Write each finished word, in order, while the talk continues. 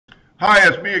Hi,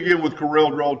 it's me again with Corel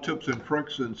Draw Tips and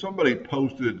Tricks, and somebody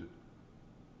posted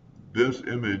this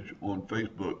image on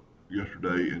Facebook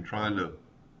yesterday and trying to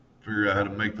figure out how to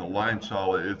make the line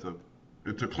solid.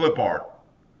 It's a clip art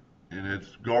and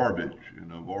it's garbage,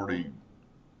 and I've already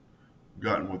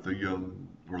gotten with the young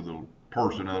or the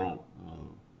person I don't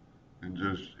and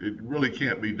just it really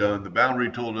can't be done. The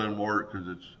boundary tool doesn't work because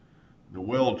it's the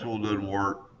weld tool doesn't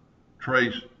work.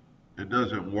 Trace, it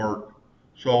doesn't work.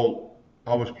 So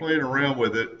I was playing around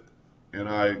with it, and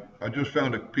I just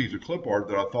found a piece of clip art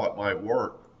that I thought might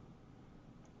work.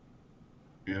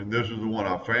 And this is the one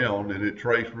I found, and it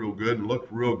traced real good and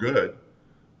looked real good.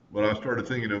 But I started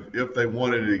thinking of if they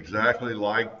wanted it exactly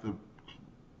like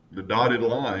the dotted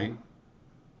line,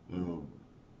 uh,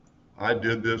 I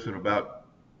did this in about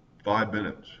 5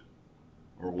 minutes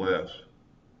or less.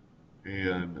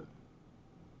 And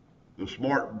the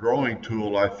smart drawing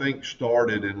tool, I think,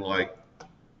 started in like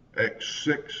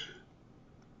X6.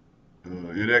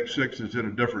 In X6 it's in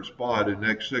a different spot. In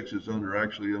X6 it's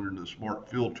actually under the smart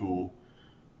fill tool,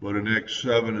 but in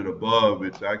X7 and above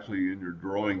it's actually in your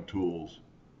drawing tools.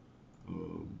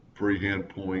 Freehand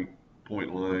point,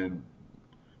 point line,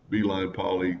 beeline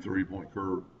poly, 3-point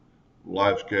curve,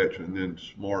 live sketch, and then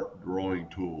smart drawing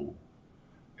tool.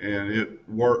 And it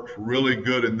works really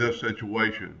good in this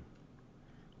situation.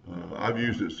 I've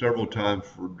used it several times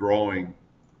for drawing.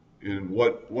 And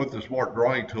what the smart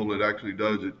drawing tool it actually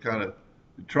does, it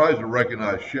tries to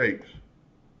recognize shapes.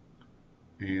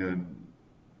 And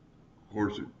of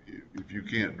course, if you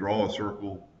can't draw a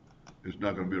circle, it's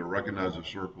not going to be able to recognize a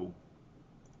circle.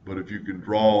 But if you can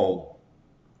draw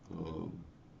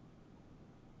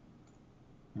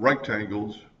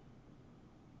rectangles,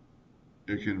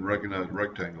 it can recognize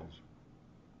rectangles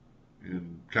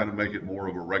and kind of make it more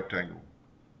of a rectangle.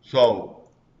 So,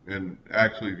 and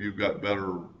actually, if you've got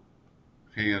better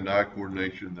hand-eye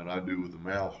coordination than I do with the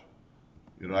mouse,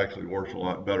 it actually works a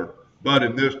lot better. But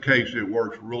in this case, it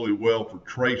works really well for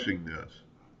tracing this.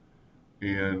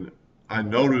 And I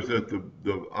noticed that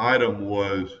the item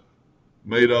was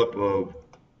made up of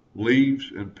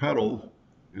leaves and petals,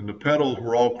 and the petals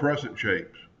were all crescent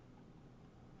shapes.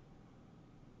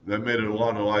 That made it a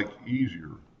lot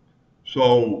easier.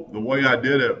 So the way I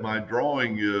did it, my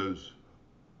drawing is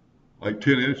like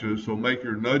 10 inches, so make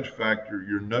your nudge factor,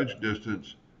 your nudge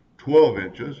distance 12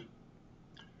 inches,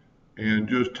 and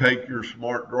just take your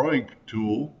smart drawing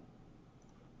tool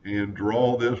and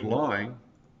draw this line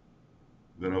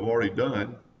that I've already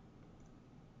done.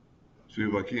 See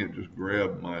if I can't just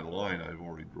grab my line I've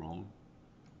already drawn.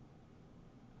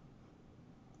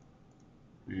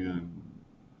 And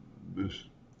this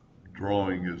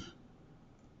drawing is,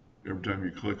 every time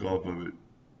you click off of it,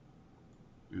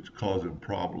 it's causing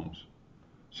problems.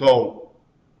 So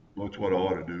that's what I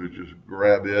ought to do, is just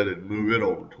grab it and move it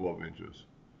over 12 inches.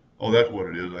 Oh, that's what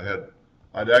it is.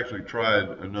 I'd actually tried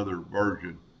another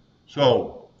version.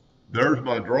 So there's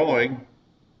my drawing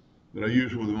that I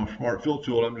use with my smart fill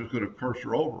tool. I'm just going to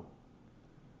cursor over.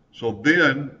 So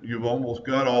then you've almost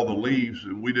got all the leaves,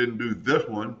 and we didn't do this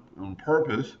one on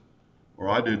purpose, or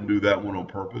I didn't do that one on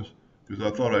purpose, because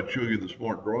I thought I'd show you the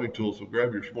smart drawing tool. So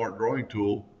grab your smart drawing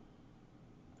tool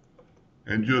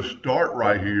and just start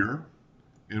right here.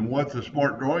 And what the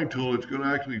smart drawing tool, it's going to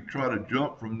actually try to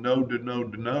jump from node to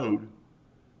node to node,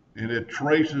 and it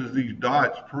traces these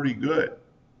dots pretty good.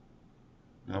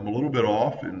 Now I'm a little bit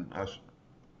off,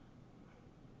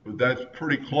 but that's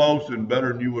pretty close and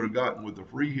better than you would have gotten with the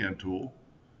freehand tool.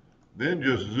 Then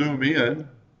just zoom in,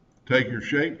 take your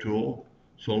shape tool,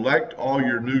 select all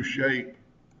your new shape,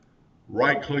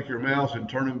 right click your mouse and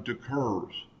turn them to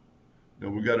curves. Now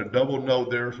we've got a double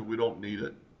node there, so we don't need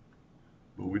it,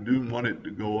 but we do want it to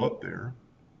go up there.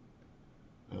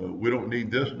 We don't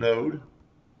need this node.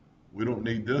 We don't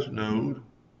need this node.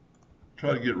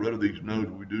 Try to get rid of these nodes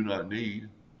we do not need.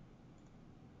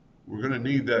 We're going to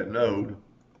need that node,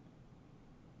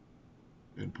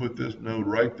 and put this node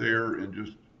right there and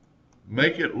just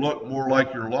make it look more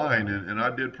like your line. And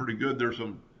I did pretty good. There's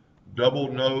some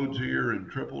double nodes here and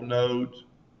triple nodes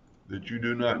that you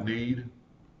do not need.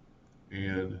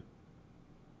 And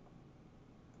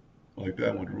like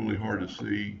that one's really hard to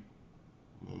see.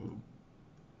 And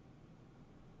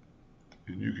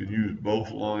you can use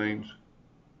both lines.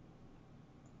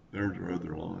 There's our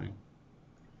other line.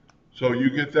 So you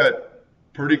get that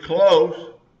pretty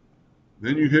close.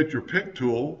 Then you hit your pick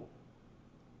tool,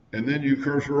 and then you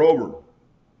cursor over.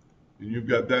 And you've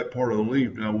got that part of the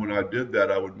leaf. Now when I did that,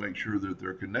 I would make sure that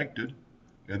they're connected,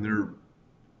 and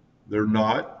they're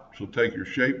not. So take your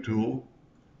shape tool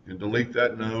and delete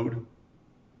that node,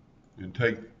 and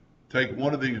take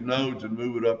one of these nodes and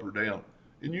move it up or down.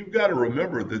 And you've got to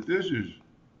remember that this is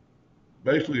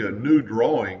basically a new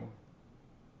drawing,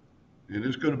 and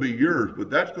it's going to be yours, but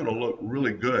that's going to look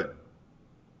really good.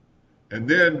 And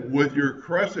then with your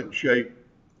crescent shape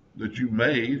that you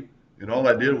made, and all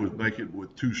I did was make it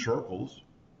with 2 circles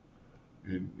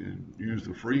and use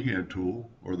the freehand tool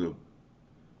or the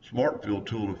smart fill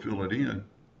tool to fill it in.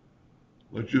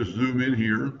 Let's just zoom in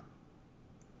here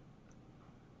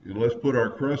and let's put our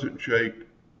crescent shape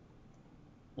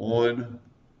on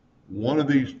one of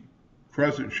these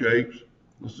crescent shapes.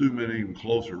 Let's zoom in even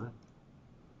closer.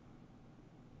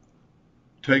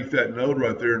 Take that node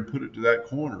right there and put it to that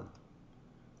corner.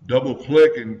 Double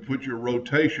click and put your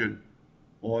rotation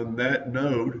on that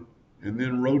node, and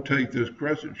then rotate this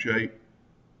crescent shape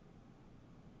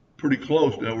pretty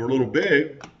close. Now we're a little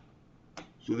big,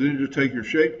 so then you just take your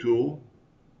shape tool.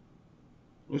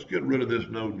 Let's get rid of this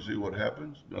node and see what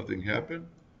happens. Nothing happened.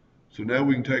 So now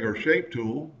we can take our shape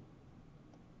tool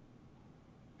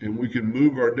and we can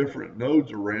move our different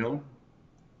nodes around.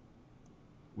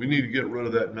 We need to get rid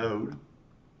of that node.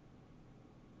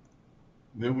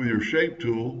 And then with your shape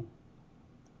tool,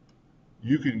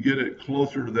 you can get it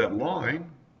closer to that line.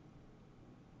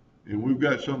 And we've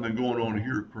got something going on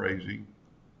here crazy.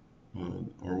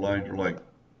 Our lines are like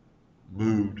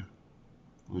moved.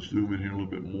 Let's zoom in here a little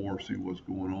bit more, see what's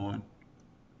going on.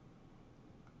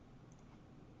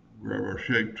 Grab our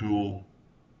shape tool.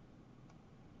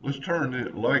 Let's turn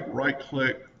it like right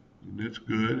click, and it's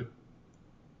good.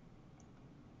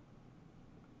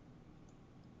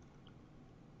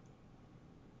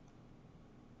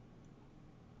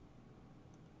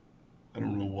 I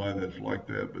don't know why that's like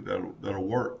that, but that'll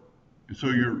work. And so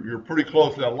you're pretty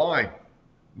close to that line.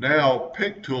 Now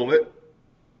pick tool it,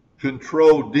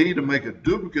 Control D to make a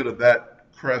duplicate of that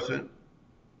crescent,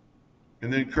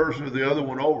 and then cursor the other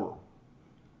one over.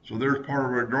 So there's part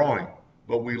of our drawing,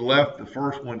 but we left the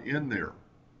first one in there.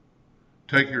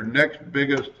 Take your next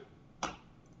biggest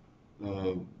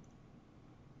and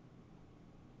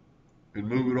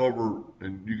move it over,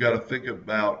 and you got to think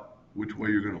about which way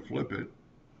you're going to flip it.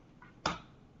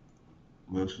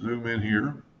 Let's zoom in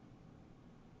here.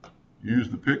 Use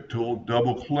the pick tool,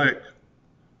 double click,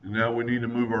 and now we need to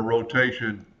move our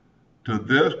rotation to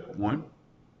this one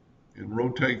and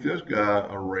rotate this guy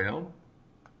around.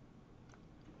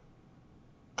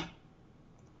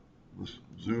 Let's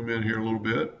zoom in here a little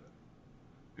bit.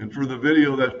 And for the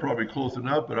video, that's probably close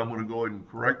enough, but I'm going to go ahead and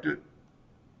correct it.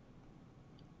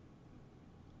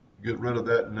 Get rid of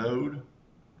that node.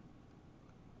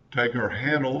 Take our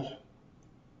handles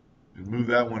and move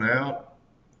that one out.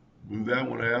 Move that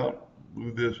one out.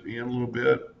 Move this in a little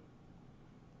bit.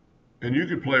 And you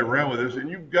can play around with this. And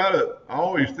you've got to, I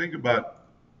always think about,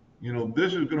 you know,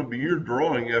 this is going to be your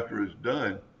drawing after it's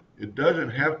done. It doesn't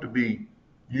have to be,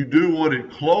 you do want it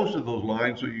close to those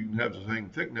lines so you can have the same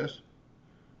thickness.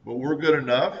 But we're good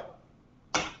enough.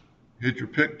 Hit your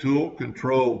pick tool,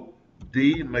 Control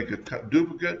D, and make a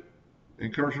duplicate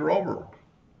and cursor over.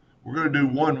 We're going to do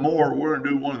one more. We're going to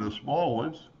do one of the small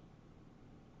ones.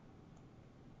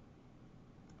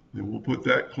 Then we'll put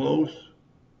that close.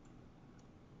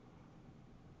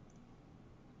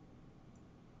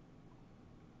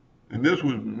 And this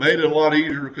was made a lot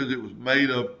easier because it was made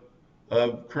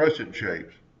of crescent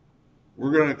shapes.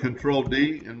 We're going to Control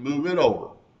D and move it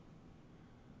over.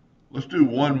 Let's do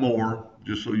one more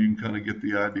just so you can kind of get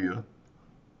the idea.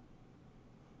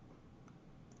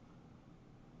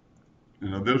 You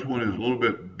know, this one is a little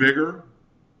bit bigger.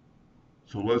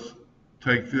 So let's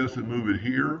take this and move it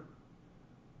here.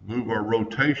 Move our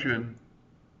rotation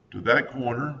to that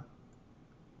corner.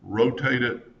 Rotate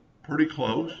it pretty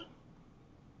close.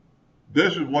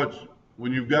 This is what's,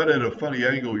 when you've got it at a funny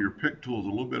angle, your pick tool is a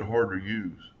little bit harder to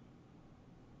use.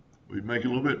 We make it a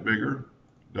little bit bigger.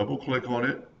 Double click on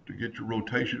it to get your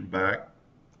rotation back.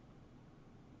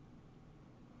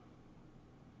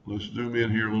 Let's zoom in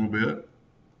here a little bit.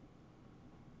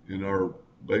 In our,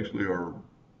 basically our,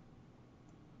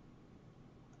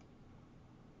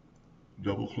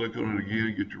 double click on it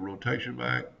again, get your rotation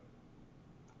back.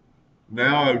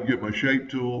 Now I would get my shape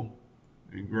tool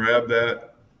and grab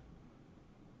that.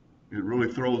 It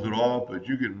really throws it off, but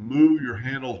you can move your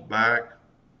handles back.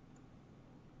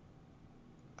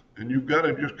 And you've got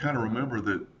to just kind of remember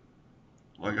that,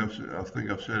 like I've said, I think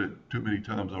I've said it too many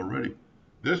times already,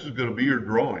 this is going to be your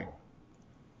drawing.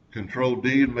 Control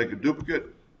D and make a duplicate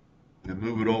and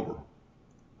move it over.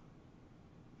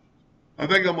 I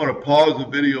think I'm going to pause the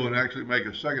video and actually make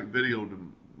a second video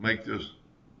to make this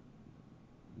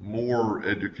more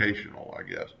educational, I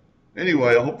guess.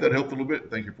 Anyway, I hope that helped a little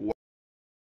bit. Thank you for watching.